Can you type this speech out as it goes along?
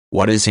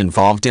What is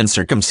involved in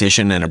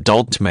circumcision in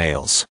adult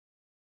males?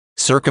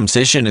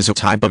 Circumcision is a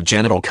type of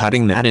genital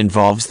cutting that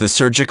involves the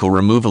surgical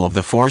removal of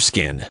the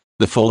foreskin,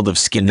 the fold of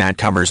skin that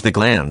covers the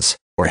glans,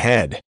 or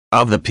head,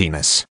 of the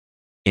penis.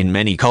 In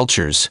many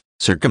cultures,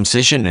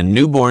 circumcision in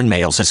newborn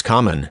males is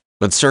common,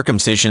 but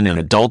circumcision in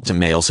adult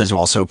males is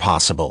also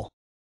possible.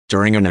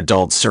 During an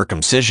adult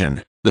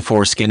circumcision, the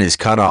foreskin is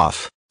cut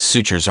off,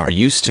 sutures are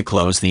used to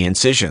close the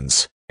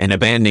incisions, and a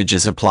bandage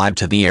is applied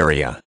to the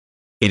area.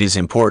 It is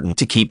important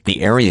to keep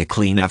the area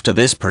clean after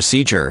this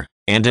procedure,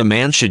 and a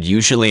man should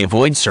usually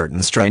avoid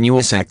certain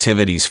strenuous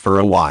activities for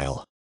a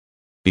while.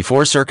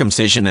 Before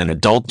circumcision in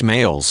adult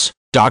males,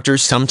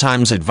 doctors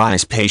sometimes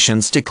advise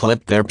patients to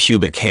clip their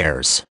pubic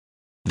hairs.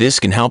 This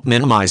can help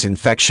minimize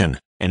infection,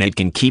 and it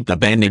can keep the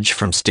bandage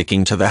from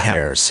sticking to the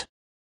hairs.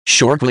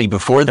 Shortly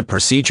before the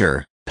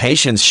procedure,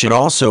 patients should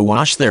also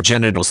wash their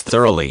genitals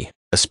thoroughly,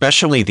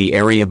 especially the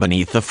area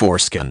beneath the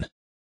foreskin.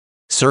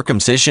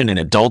 Circumcision in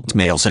adult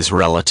males is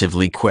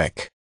relatively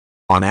quick.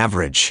 On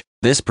average,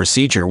 this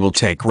procedure will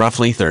take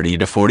roughly 30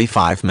 to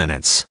 45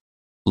 minutes.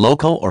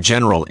 Local or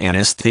general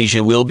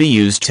anesthesia will be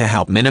used to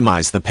help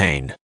minimize the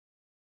pain.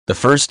 The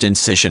first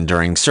incision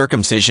during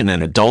circumcision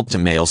in adult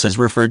males is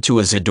referred to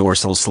as a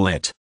dorsal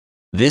slit.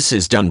 This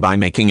is done by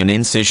making an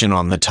incision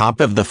on the top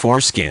of the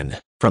foreskin,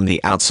 from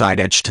the outside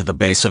edge to the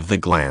base of the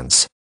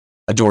glans.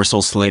 A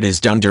dorsal slit is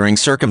done during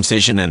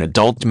circumcision in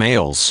adult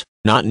males,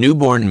 not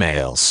newborn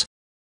males.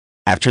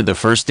 After the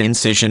first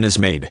incision is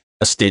made,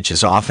 a stitch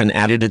is often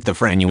added at the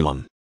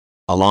frenulum.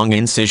 A long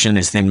incision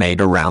is then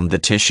made around the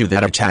tissue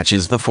that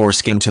attaches the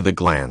foreskin to the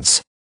glans.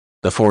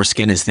 The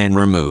foreskin is then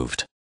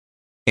removed.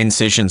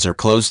 Incisions are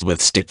closed with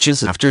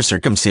stitches after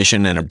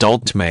circumcision in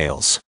adult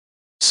males.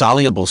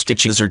 Soluble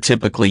stitches are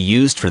typically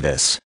used for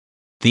this.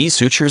 These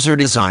sutures are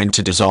designed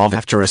to dissolve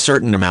after a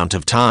certain amount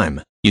of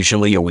time,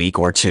 usually a week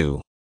or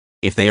two.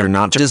 If they are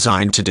not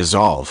designed to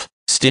dissolve,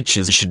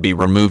 stitches should be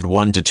removed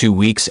 1 to 2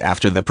 weeks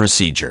after the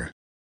procedure.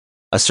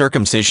 A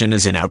circumcision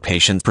is an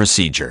outpatient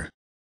procedure.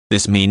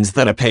 This means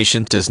that a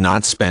patient does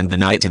not spend the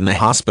night in the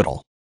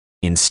hospital.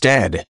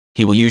 Instead,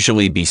 he will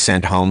usually be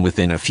sent home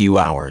within a few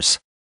hours.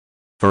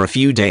 For a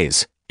few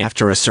days,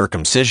 after a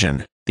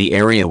circumcision, the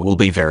area will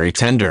be very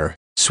tender,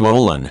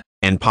 swollen,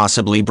 and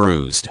possibly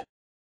bruised.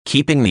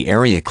 Keeping the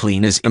area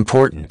clean is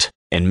important,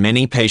 and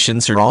many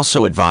patients are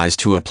also advised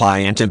to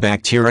apply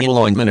antibacterial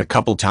ointment a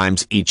couple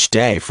times each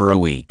day for a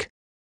week.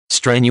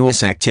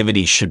 Strenuous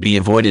activities should be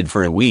avoided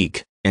for a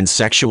week, and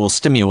sexual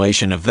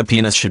stimulation of the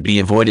penis should be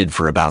avoided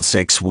for about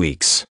 6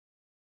 weeks.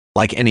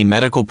 Like any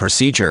medical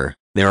procedure,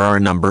 there are a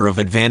number of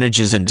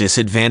advantages and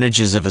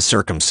disadvantages of a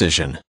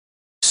circumcision.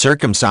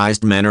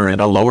 Circumcised men are at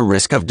a lower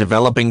risk of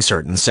developing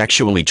certain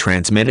sexually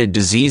transmitted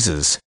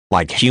diseases,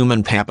 like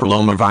human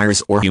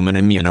papillomavirus or human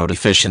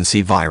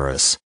immunodeficiency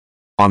virus.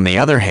 On the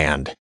other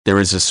hand, there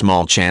is a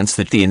small chance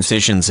that the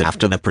incisions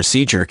after the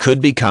procedure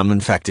could become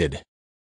infected.